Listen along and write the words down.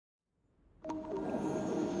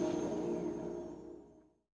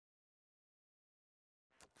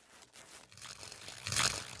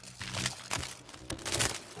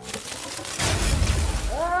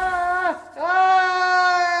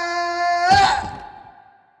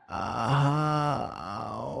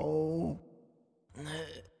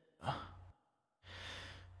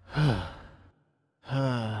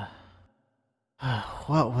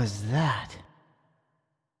was that?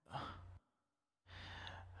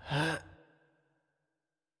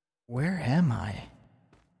 Where am I?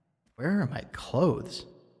 Where are my clothes?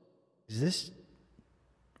 Is this...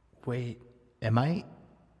 Wait, am I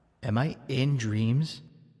in dreams?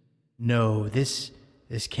 No, this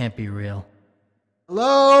can't be real.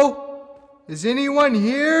 Hello? Is anyone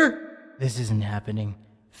here? This isn't happening.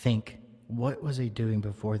 Think, what was I doing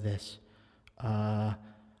before this? I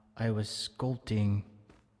was sculpting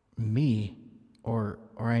me, or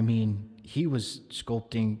I mean, he was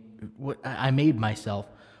sculpting what I made myself.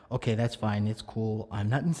 Okay, that's fine. It's cool. I'm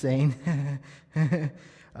not insane.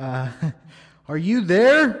 Are you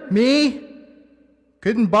there? Me?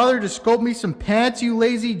 Couldn't bother to sculpt me some pants, you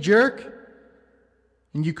lazy jerk?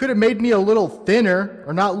 And you could have made me a little thinner,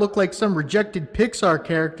 or not look like some rejected Pixar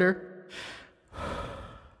character.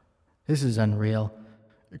 This is unreal.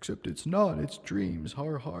 Except it's not, it's dreams,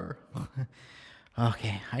 har har.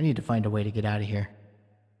 Okay, I need to find a way to get out of here.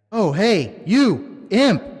 Oh, hey, you,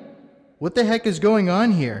 imp! What the heck is going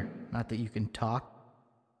on here? Not that you can talk.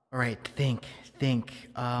 Alright, think.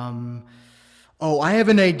 Oh, I have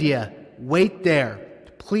an idea. Wait there.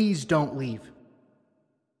 Please don't leave.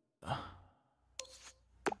 I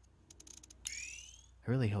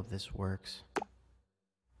really hope this works.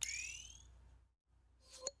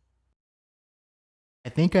 I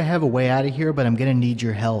think I have a way out of here, but I'm gonna need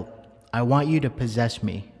your help. I want you to possess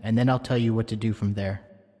me, and then I'll tell you what to do from there.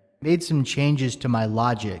 Made some changes to my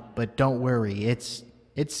logic, but don't worry, it's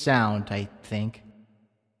sound, I think.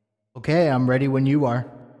 Okay, I'm ready when you are.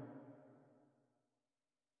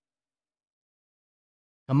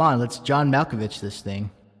 Come on, let's John Malkovich this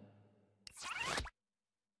thing.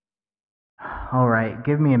 Alright,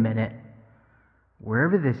 give me a minute.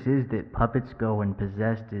 Wherever this is that puppets go when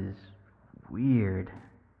possessed is weird.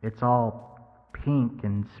 It's all pink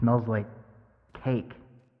and smells like cake.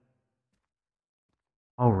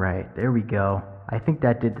 Alright, there we go. I think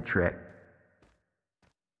that did the trick.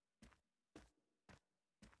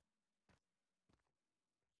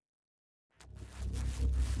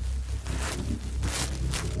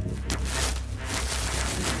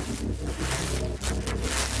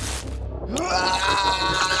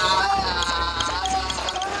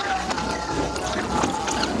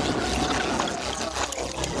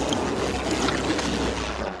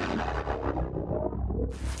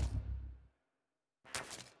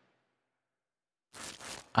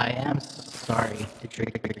 I am sorry to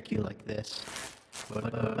trick you like this,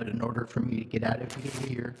 but in order for me to get out of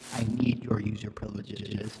here, I need your user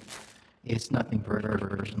privileges. It's nothing very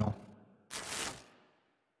personal.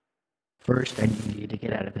 First, I need you to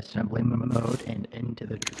get out of assembly mode and into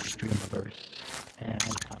the Dreamverse and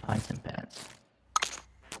find some pants.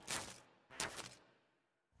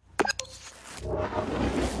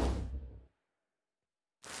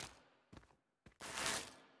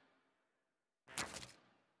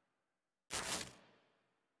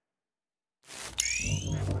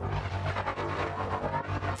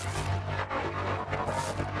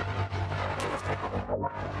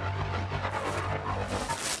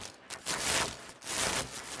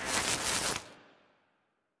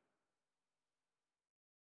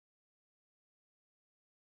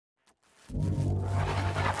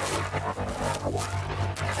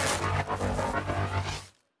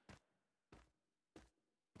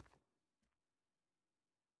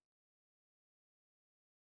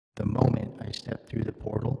 The moment I stepped through the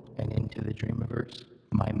portal and into the Dreamverse,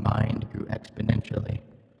 my mind grew exponentially.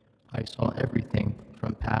 I saw everything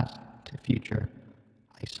from past to future.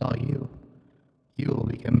 I saw you. You will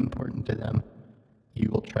become important to them. You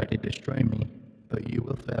will try to destroy me, but you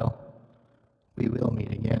will fail.